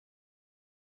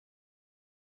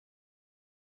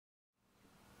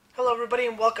Hello everybody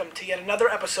and welcome to yet another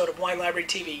episode of Wine Library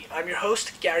TV. I'm your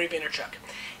host, Gary Vaynerchuk.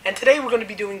 And today we're going to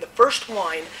be doing the first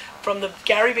wine from the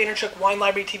Gary Vaynerchuk Wine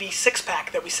Library TV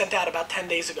 6-pack that we sent out about 10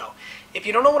 days ago. If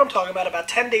you don't know what I'm talking about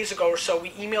 10 days ago or so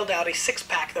we emailed out a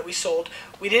 6-pack that we sold.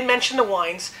 We didn't mention the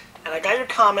wines, and I got your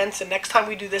comments, and next time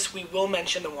we do this we will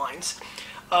mention the wines.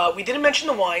 We didn't mention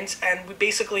the wines, and we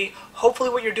basically,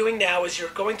 hopefully what you're doing now is you're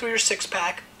going through your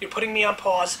 6-pack, you're putting me on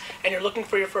pause, and you're looking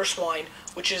for your first wine,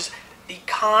 which is the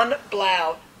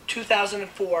Blau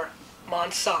 2004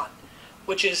 Montsant,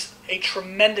 which is a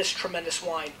tremendous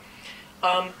wine.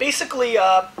 Basically,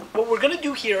 what we're going to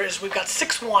do here is we've got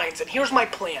 6 wines, and here's my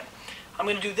plan. I'm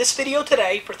going to do this video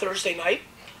today for Thursday night,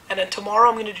 and then tomorrow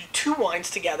I'm going to do 2 wines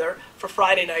together for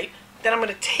Friday night. Then I'm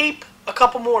going to tape a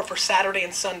couple more for Saturday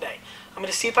and Sunday. I'm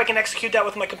going to see if I can execute that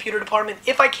with my computer department.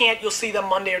 If I can't, you'll see them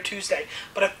Monday or Tuesday.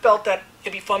 But I felt that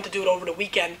it'd be fun to do it over the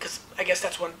weekend because I guess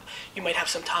that's when you might have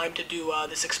some time to do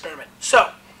this experiment.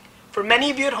 So, for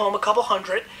many of you at home, a couple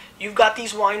hundred, you've got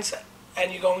these wines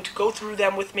and you're going to go through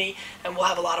them with me and we'll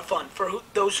have a lot of fun. For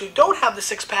those who don't have the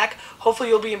 6-pack, hopefully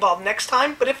you'll be involved next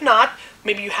time. But if not,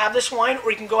 maybe you have this wine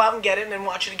or you can go out and get it and then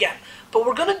watch it again. But what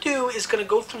we're going to do is going to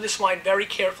go through this wine very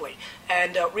carefully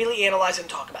and really analyze it and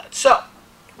talk about it. So,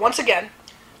 once again,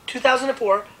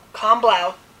 2004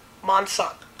 Blau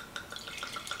Montsant.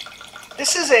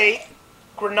 This is a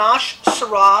Grenache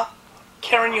Syrah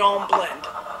Carignan blend.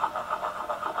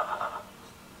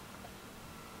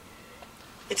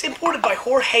 It's imported by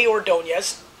Jorge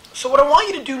Ordonez. So what I want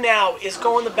you to do now is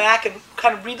go in the back and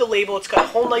kind of read the label. It's got a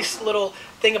whole nice little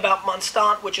thing about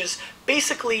Montsant, which is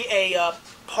basically a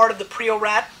part of the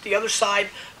Priorat, the other side,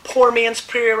 poor man's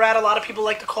Priorat, a lot of people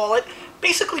like to call it.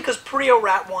 Basically because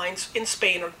Priorat wines in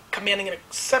Spain are commanding an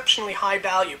exceptionally high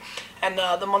value. And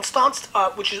the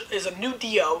Montsant, which is a new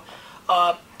DO,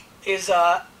 is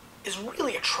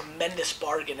really a tremendous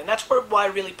bargain. And that's why I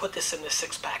really put this in this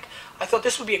 6-pack. I thought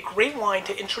this would be a great wine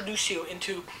to introduce you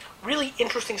into really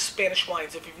interesting Spanish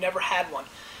wines if you've never had one.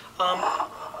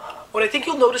 What I think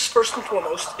you'll notice first and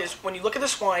foremost is when you look at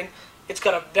this wine, it's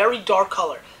got a very dark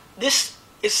color. This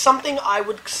is something I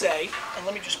would say, and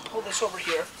let me just pull this over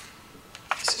here.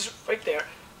 This is right there.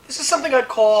 This is something I'd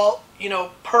call,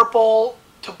 purple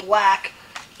to black.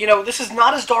 This is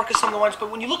not as dark as some of the wines, but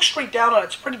when you look straight down on it,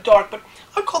 it's pretty dark, but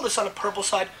I'd call this on the purple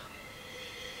side.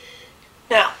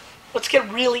 Now, let's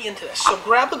get really into this. So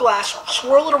grab the glass,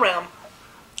 swirl it around.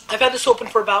 I've had this open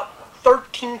for about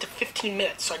 13 to 15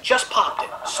 minutes, so I just popped it.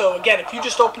 So again, if you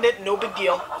just opened it, no big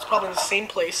deal. It's probably in the same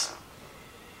place.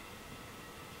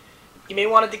 You may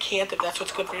want to decant if that's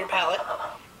what's good for your palate,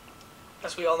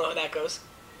 as we all know how that goes.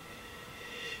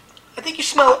 I think you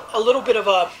smell a little bit of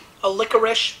a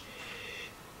licorice.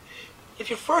 If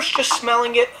you're first just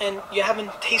smelling it and you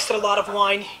haven't tasted a lot of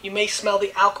wine, you may smell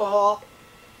the alcohol,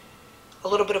 a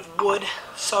little bit of wood,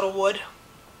 subtle wood.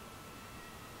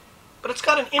 But it's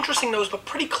got an interesting nose, but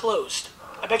pretty closed.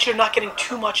 I bet you're not getting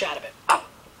too much out of it.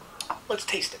 Let's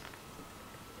taste it.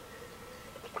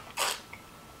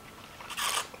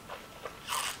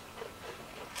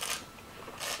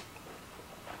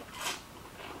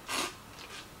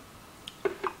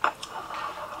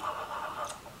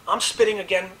 I'm spitting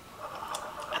again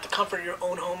at the comfort of your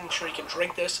own home. I'm sure you can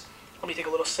drink this. Let me take a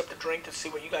little sip to drink to see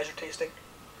what you guys are tasting.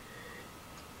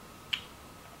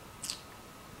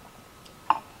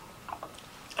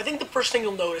 I think the first thing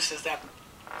you'll notice is that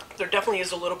there definitely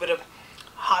is a little bit of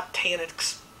hot tannic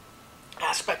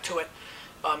aspect to it.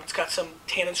 It's got some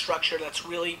tannin structure that's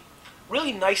really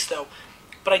nice though.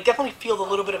 But I definitely feel a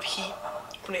little bit of heat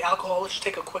from the alcohol. Let's just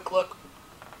take a quick look.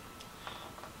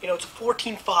 It's a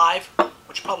 14.5.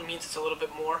 Which probably means it's a little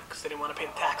bit more because they didn't want to pay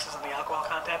the taxes on the alcohol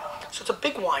content. So it's a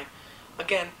big wine.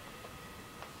 Again,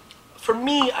 for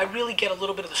me, I really get a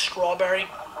little bit of the strawberry,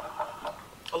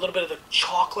 a little bit of the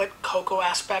chocolate, cocoa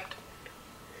aspect.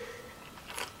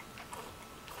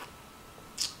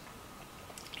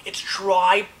 It's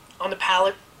dry on the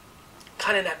palate,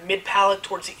 kind of in that mid-palate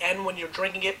towards the end when you're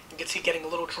drinking it. You can see it getting a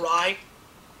little dry.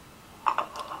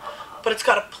 But it's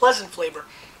got a pleasant flavor.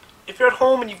 If you're at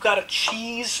home and you've got a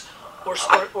cheese or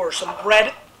some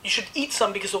bread, you should eat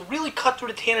some because it'll really cut through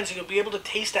the tannins and you'll be able to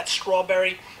taste that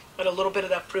strawberry and a little bit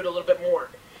of that fruit a little bit more.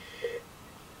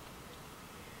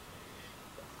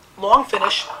 Long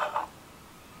finish.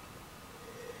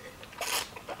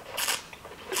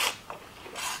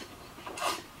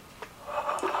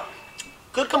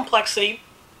 Good complexity.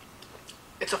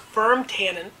 It's a firm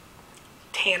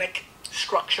tannic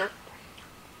structure.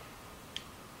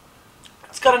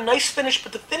 It's got a nice finish,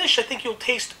 but the finish I think you'll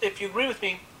taste, if you agree with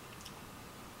me,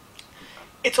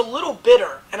 it's a little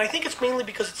bitter, and I think it's mainly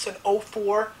because it's an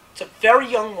 04. It's a very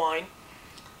young wine.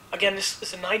 Again, this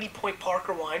is a 90-point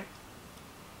Parker wine.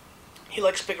 He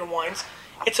likes bigger wines.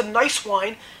 It's a nice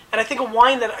wine, and I think a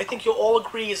wine that I think you'll all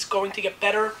agree is going to get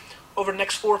better over the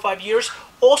next 4 or 5 years.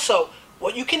 Also,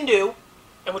 what you can do,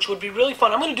 and which would be really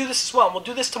fun, I'm going to do this as well, and we'll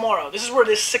do this tomorrow. This is where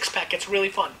this six-pack gets really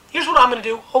fun. Here's what I'm going to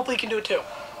do. Hopefully you can do it too.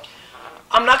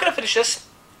 I'm not going to finish this,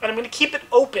 and I'm going to keep it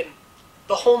open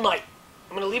the whole night.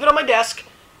 I'm going to leave it on my desk,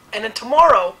 and then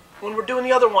tomorrow, when we're doing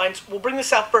the other wines, we'll bring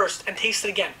this out first and taste it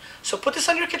again. So put this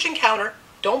on your kitchen counter.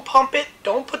 Don't pump it.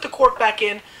 Don't put the cork back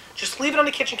in. Just leave it on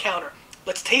the kitchen counter.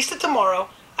 Let's taste it tomorrow.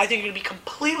 I think you're going to be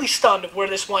completely stunned of where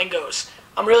this wine goes.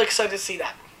 I'm really excited to see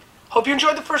that. Hope you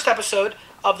enjoyed the first episode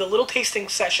of the little tasting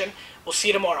session. We'll see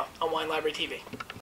you tomorrow on Wine Library TV.